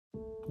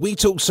We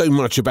talk so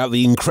much about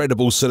the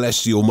incredible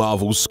celestial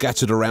marvels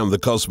scattered around the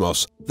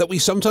cosmos that we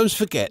sometimes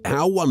forget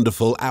how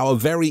wonderful our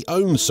very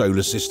own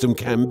solar system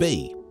can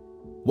be.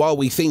 While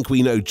we think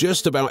we know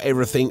just about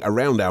everything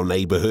around our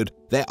neighborhood,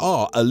 there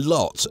are a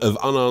lot of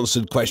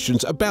unanswered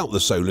questions about the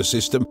solar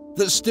system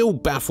that still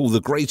baffle the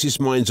greatest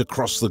minds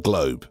across the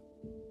globe.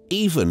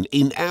 Even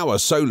in our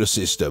solar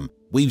system,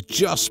 we've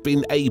just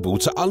been able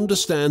to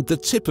understand the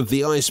tip of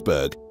the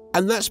iceberg,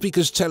 and that's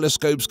because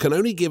telescopes can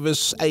only give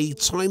us a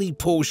tiny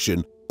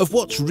portion of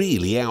what's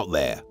really out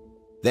there.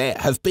 There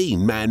have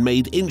been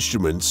man-made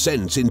instruments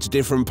sent into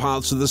different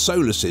parts of the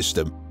solar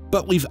system,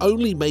 but we've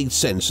only made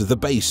sense of the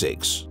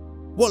basics.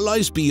 What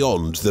lies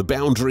beyond the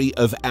boundary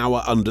of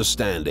our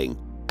understanding?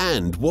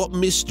 And what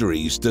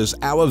mysteries does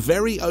our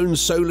very own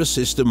solar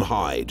system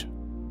hide?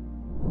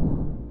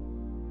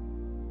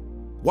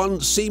 One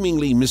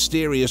seemingly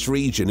mysterious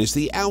region is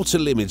the outer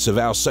limits of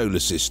our solar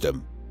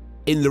system.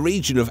 In the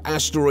region of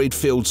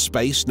asteroid-filled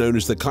space known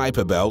as the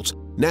Kuiper Belt,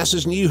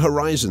 NASA's New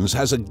Horizons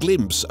has a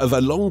glimpse of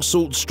a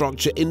long-sought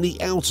structure in the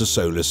outer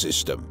solar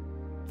system.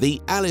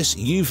 The ALICE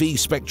UV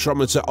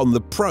spectrometer on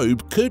the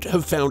probe could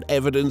have found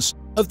evidence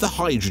of the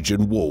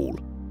hydrogen wall,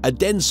 a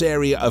dense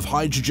area of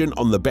hydrogen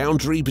on the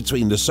boundary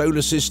between the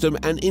solar system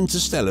and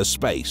interstellar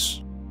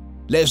space.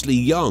 Leslie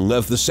Young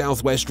of the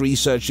Southwest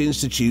Research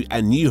Institute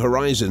and New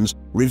Horizons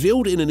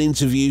revealed in an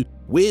interview,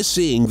 "We're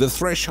seeing the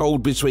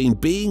threshold between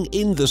being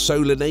in the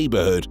solar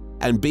neighborhood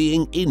and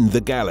being in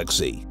the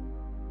galaxy."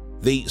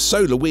 The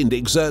solar wind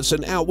exerts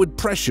an outward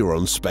pressure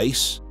on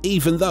space,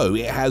 even though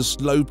it has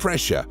low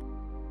pressure.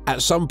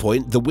 At some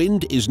point, the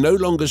wind is no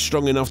longer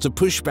strong enough to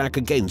push back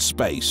against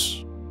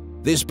space.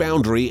 This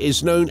boundary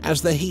is known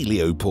as the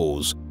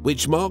heliopause,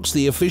 which marks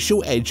the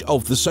official edge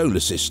of the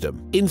solar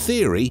system. In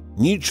theory,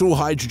 neutral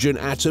hydrogen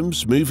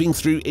atoms moving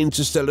interstellar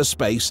interstellar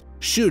space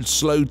should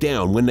slow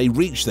down when they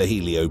reach the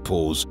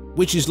heliopause,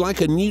 which is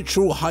like a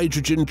neutral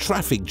hydrogen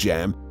traffic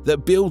jam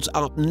that builds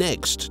up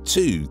next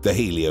to the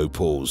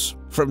heliopause.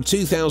 From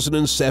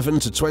 2007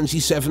 to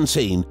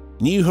 2017,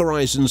 New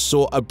Horizons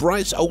saw a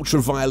bright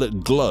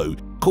ultraviolet glow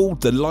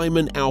called the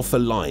Lyman Alpha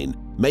Line,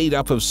 made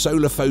up of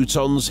solar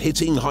photons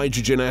hitting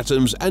hydrogen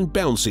atoms and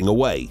bouncing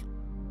away.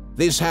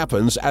 This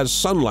happens as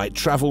sunlight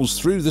travels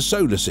through the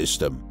solar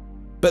system.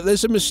 But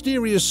there's a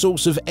mysterious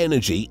source of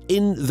energy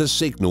in the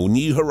signal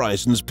New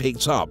Horizons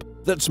picked up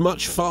that's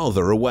much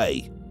farther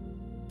away.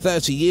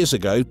 30 years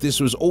ago, this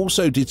was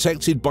also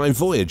detected by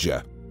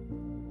Voyager.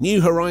 New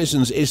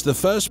Horizons is the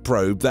first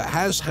probe that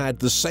has had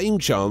the same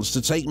chance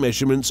to take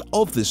measurements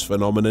of this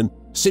phenomenon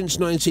since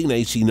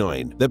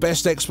 1989. The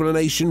best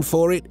explanation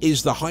for it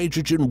is the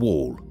hydrogen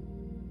wall.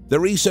 The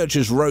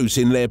researchers wrote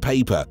in their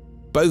paper,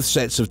 "Both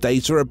sets of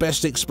data are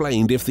best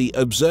explained if the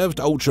observed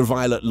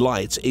ultraviolet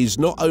light is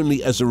not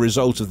only as a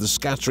result of the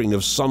scattering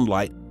of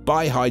sunlight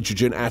by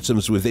hydrogen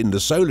atoms within the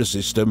solar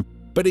system,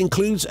 but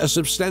includes a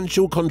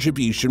substantial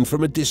contribution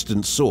from a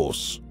distant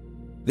source.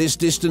 This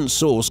distant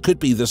source could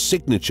be the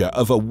signature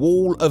of a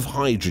wall of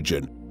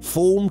hydrogen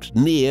formed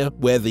near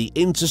where the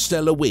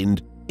interstellar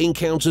wind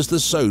encounters the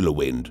solar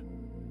wind."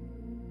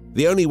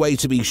 The only way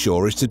to be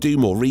sure is to do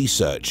more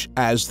research,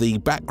 as the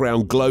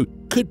background glow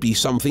could be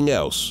something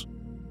else.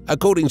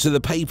 According to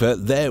the paper,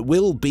 there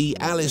will be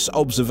ALICE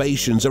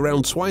observations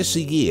around twice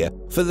a year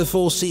for the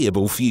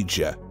foreseeable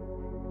future.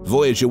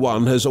 Voyager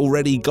 1 has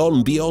already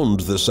gone beyond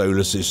the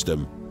solar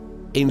system.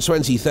 In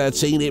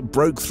 2013, it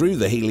broke through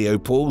the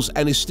heliopause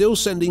and is still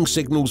sending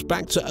signals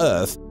back to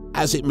Earth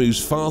as it moves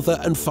farther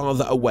and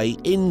farther away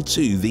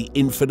into the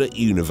infinite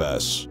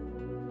universe.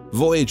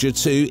 Voyager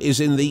 2 is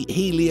in the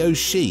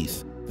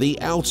heliosheath, the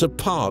outer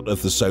part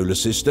of the solar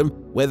system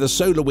where the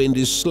solar wind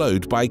is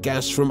slowed by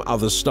gas from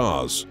other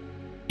stars.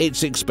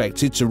 It's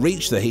expected to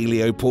reach the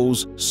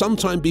heliopause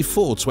sometime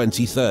before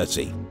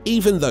 2030.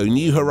 Even though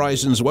New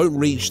Horizons won't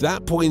reach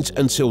that point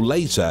until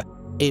later,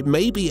 it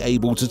may be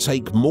able to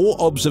take more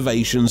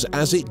observations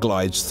as it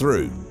glides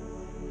through.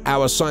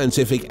 Our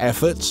scientific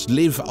efforts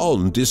live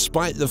on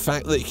despite the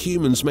fact that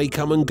humans may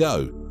come and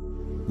go.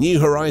 New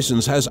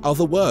Horizons has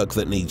other work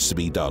that needs to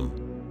be done.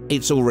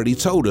 It's already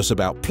told us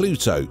about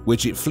Pluto,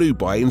 which it flew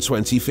by in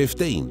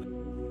 2015.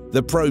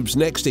 The probe's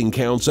next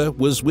encounter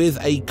was with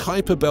a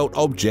Kuiper Belt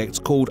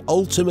object called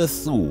Ultima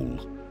Thule.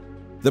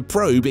 The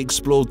probe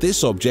explored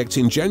this object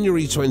in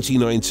January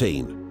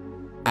 2019.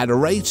 At a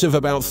rate of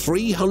about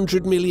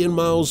 300 million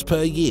miles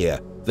per year,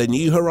 the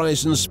New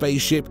Horizons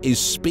spaceship is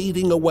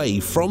speeding away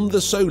from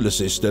the solar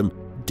system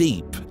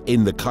deep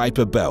in the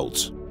Kuiper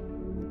Belt.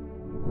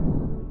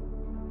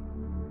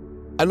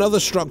 Another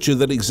structure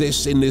that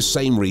exists in this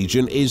same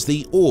region is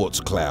the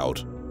Oort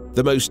Cloud,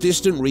 the most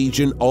distant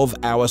region of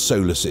our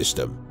solar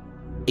system.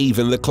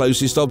 Even the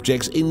closest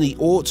objects in the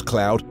Oort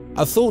Cloud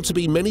are thought to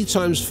be many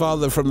times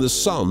farther from the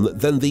Sun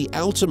than the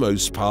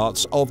outermost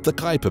parts of the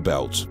Kuiper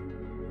Belt.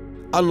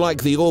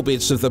 Unlike the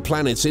orbits of the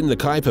planets in the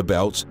Kuiper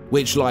Belt,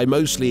 which lie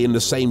mostly in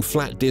the same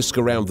flat disk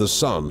around the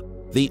Sun,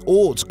 the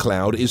Oort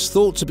Cloud is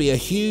thought to be a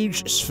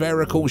huge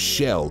spherical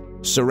shell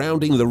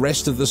surrounding the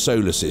rest of the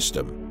solar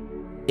system.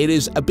 It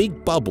is a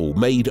big bubble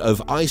made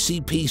of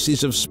icy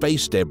pieces of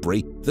space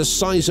debris the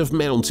size of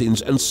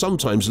mountains and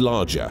sometimes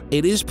larger.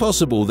 It is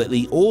possible that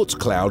the Oort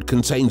Cloud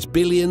contains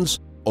billions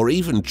or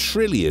even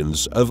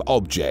trillions of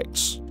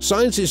objects.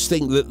 Scientists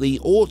think that the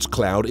Oort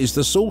Cloud is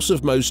the source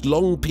of most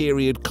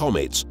long-period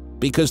comets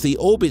because the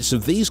orbits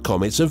of these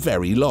comets are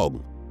very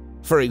long.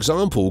 For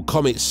example,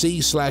 comet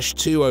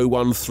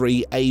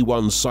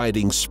C/2013A1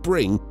 Siding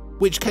Spring,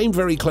 which came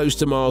very close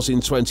to Mars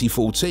in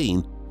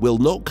 2014, will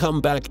not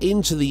come back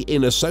into the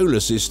inner solar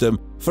system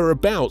for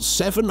about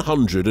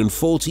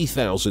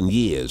 740,000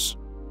 years.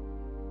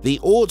 The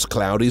Oort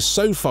Cloud is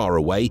so far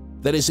away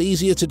that it's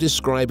easier to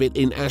describe it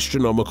in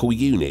astronomical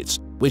units,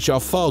 which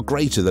are far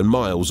greater than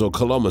miles or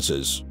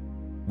kilometers.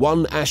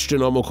 1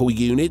 astronomical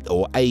unit,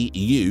 or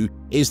AU,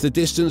 is the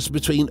distance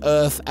between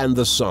Earth and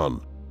the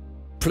Sun.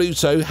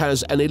 Pluto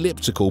has an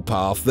elliptical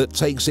path that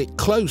takes it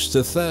close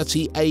to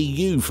 30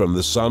 AU from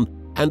the Sun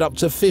and up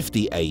to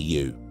 50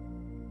 AU.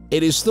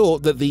 It is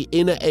thought that the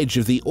inner edge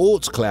of the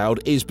Oort Cloud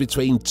is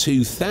between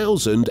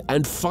 2,000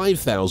 and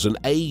 5,000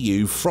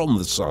 AU from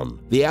the Sun.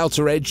 The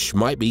outer edge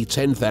might be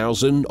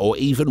 10,000 or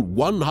even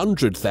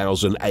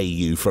 100,000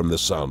 AU from the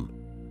Sun.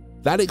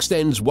 That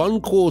extends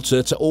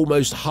 1/4 to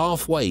almost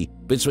halfway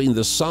between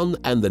the Sun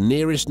and the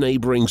nearest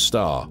neighboring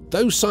star.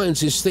 Though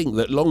scientists think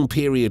that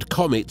long-period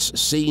comets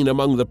seen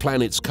among the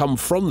planets come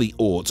from the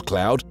Oort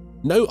Cloud,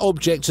 no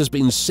object has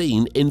been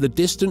seen in the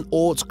distant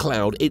Oort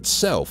Cloud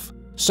itself.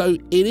 So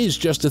it is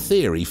just a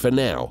theory for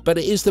now, but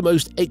it is the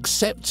most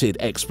accepted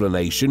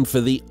explanation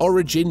for the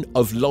origin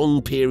of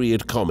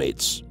long-period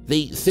comets.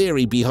 The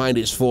theory behind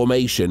its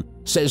formation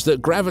says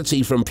that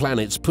gravity from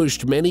planets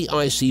pushed many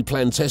icy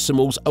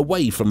planetesimals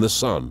away from the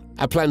Sun.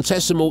 A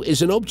planetesimal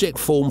is an object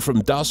formed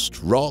from dust,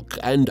 rock,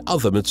 and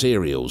other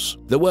materials.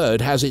 The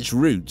word has its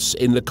roots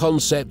in the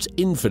concept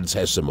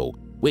infinitesimal,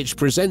 which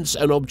presents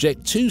an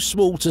object too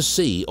small to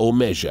see or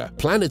measure.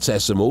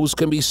 Planetesimals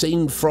can be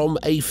seen from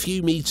a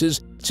few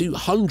meters to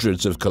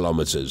hundreds of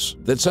kilometers.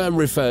 The term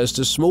refers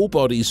to small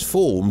bodies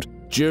formed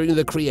during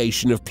the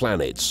creation of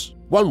planets.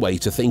 One way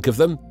to think of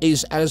them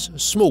is as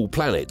small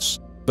planets,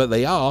 but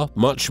they are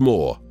much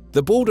more.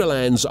 The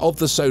borderlands of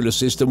the solar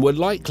system were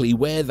likely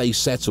where they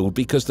settled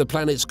because the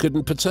planets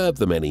couldn't perturb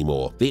them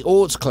anymore. The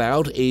Oort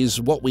Cloud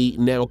is what we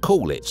now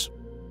call it.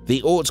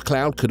 The Oort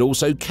Cloud could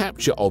also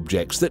capture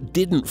objects that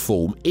didn't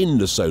form in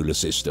the solar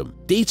system.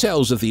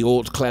 Details of the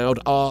Oort Cloud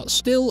are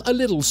still a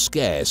little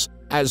scarce,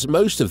 as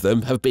most of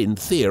them have been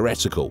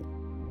theoretical.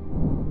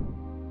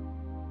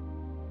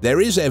 There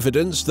is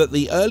evidence that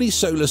the early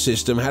solar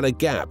system had a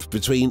gap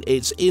between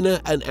its inner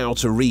and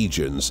outer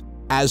regions.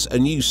 As a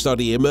new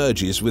study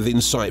emerges with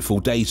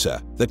insightful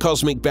data, the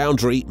cosmic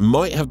boundary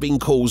might have been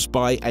caused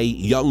by a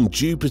young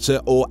Jupiter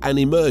or an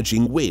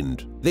emerging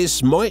wind.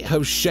 This might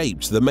have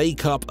shaped the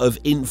makeup of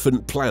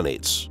infant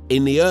planets.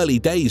 In the early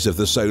days of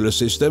the solar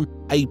system,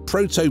 a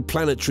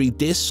protoplanetary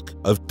disk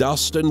of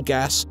dust and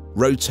gas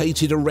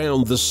rotated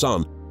around the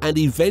Sun and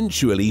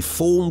eventually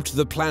formed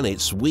the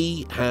planets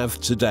we have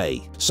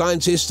today.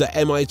 Scientists at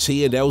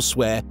MIT and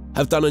elsewhere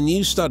have done a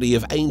new study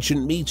of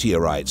ancient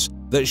meteorites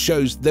that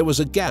shows there was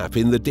a gap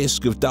in the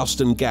disk of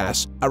dust and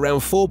gas around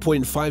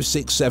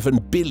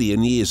 4.567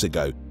 billion years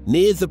ago,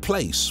 near the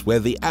place where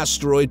the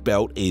asteroid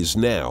belt is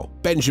now.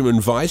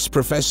 Benjamin Weiss,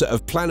 professor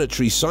of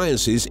planetary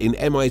sciences in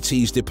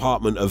MIT's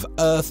Department of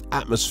Earth,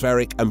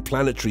 Atmospheric and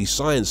Planetary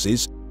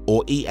Sciences,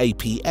 or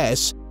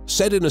EAPS,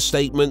 said in a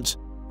statement,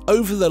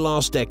 "Over the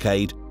last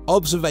decade,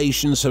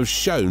 observations have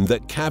shown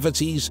that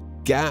cavities,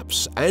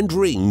 gaps and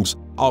rings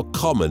are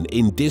common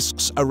in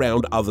disks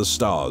around other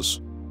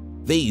stars.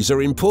 These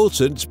are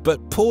important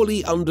but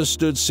poorly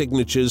understood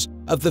signatures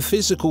of the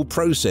physical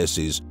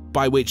processes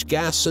by which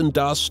gas and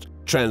dust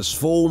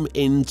transform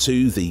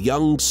into the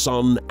young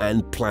Sun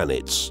and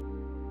planets."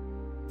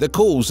 The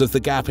cause of the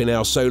gap in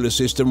our solar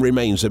system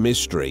remains a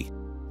mystery.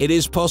 It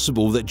is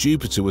possible that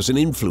Jupiter was an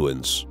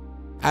influence.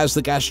 As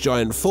the gas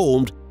giant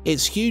formed,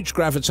 its huge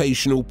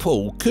gravitational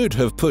pull could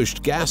have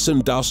pushed gas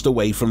and dust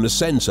away from the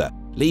center,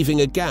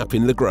 leaving a gap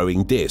in the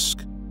growing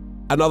disk.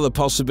 Another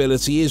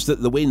possibility is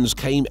that the winds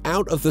came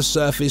out of the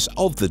surface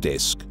of the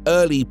disk.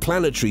 Early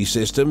planetary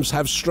systems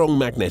have strong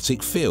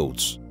magnetic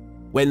fields.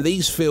 When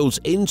these fields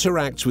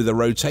interact with a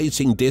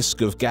rotating disk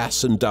of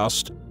gas and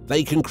dust,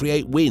 they can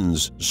create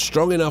winds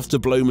strong enough to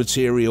blow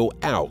material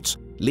out,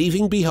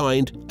 leaving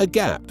behind a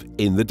gap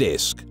in the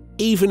disk.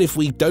 Even if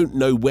we don't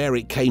know where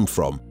it came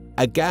from,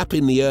 a gap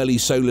in the early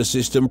solar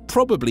system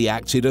probably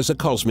acted as a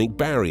cosmic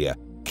barrier,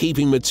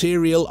 keeping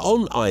material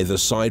on either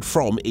side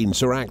from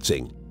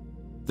interacting.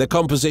 The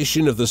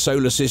composition of the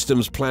solar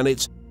system's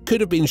planets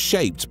could have been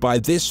shaped by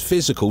this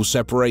physical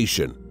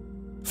separation.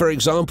 For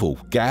example,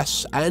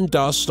 gas and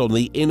dust on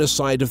the inner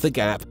side of the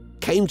gap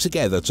came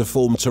together to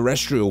form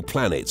terrestrial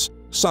planets,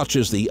 such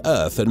as the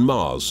Earth and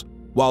Mars,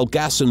 while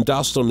gas and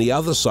dust on the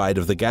other side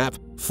of the gap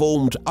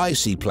formed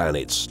icy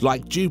planets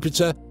like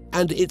Jupiter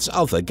and its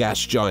other gas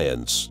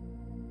giants.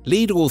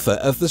 Lead author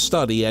of the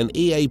study and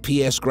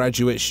EAPS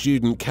graduate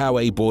student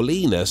Kaue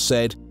Borlina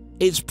said,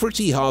 It's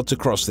pretty hard to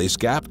cross this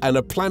gap, and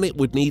a planet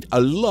would need a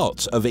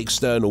lot of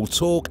external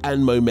torque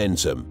and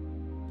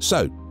momentum.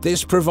 So,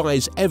 this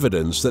provides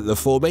evidence that the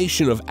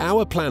formation of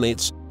our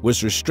planets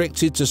was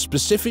restricted to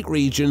specific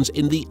regions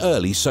in the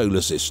early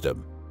solar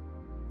system.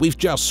 We've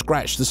just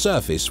scratched the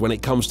surface when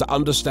it comes to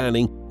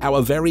understanding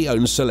our very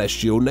own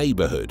celestial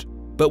neighborhood.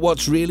 But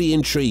what's really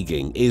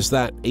intriguing is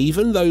that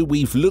even though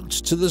we've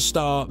looked to the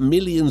star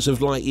millions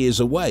of light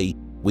years away,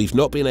 we've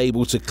not been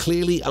able to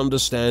clearly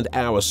understand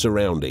our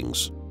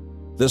surroundings.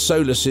 The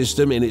solar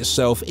system in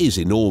itself is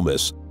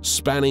enormous,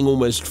 spanning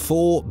almost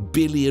 4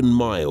 billion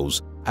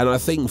miles, and I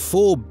think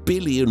 4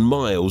 billion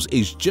miles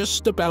is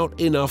just about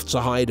enough to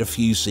hide a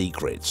few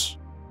secrets.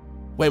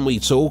 When we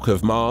talk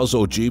of Mars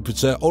or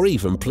Jupiter or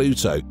even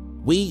Pluto,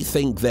 we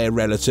think they're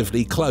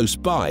relatively close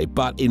by,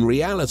 but in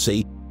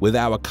reality, with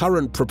our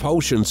current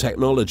propulsion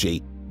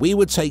technology, we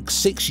would take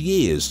 6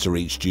 years to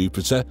reach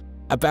Jupiter,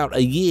 about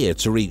a year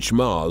to reach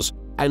Mars,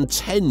 and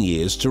 10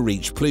 years to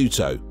reach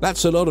Pluto.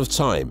 That's a lot of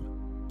time.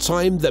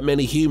 Time that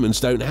many humans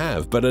don't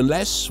have, but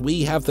unless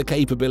we have the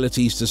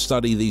capabilities to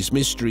study these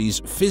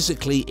mysteries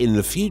physically in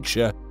the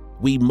future,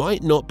 we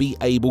might not be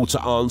able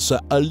to answer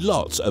a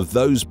lot of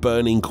those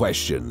burning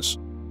questions.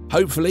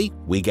 Hopefully,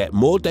 we get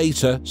more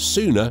data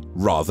sooner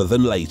rather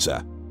than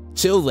later.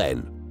 Till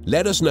then,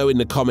 let us know in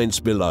the comments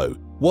below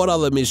what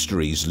other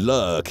mysteries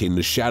lurk in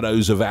the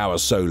shadows of our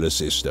solar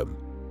system.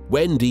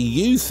 When do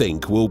you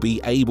think we'll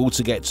be able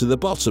to get to the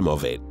bottom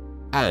of it?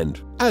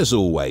 And, as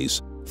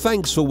always,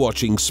 thanks for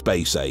watching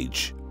Space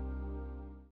Age.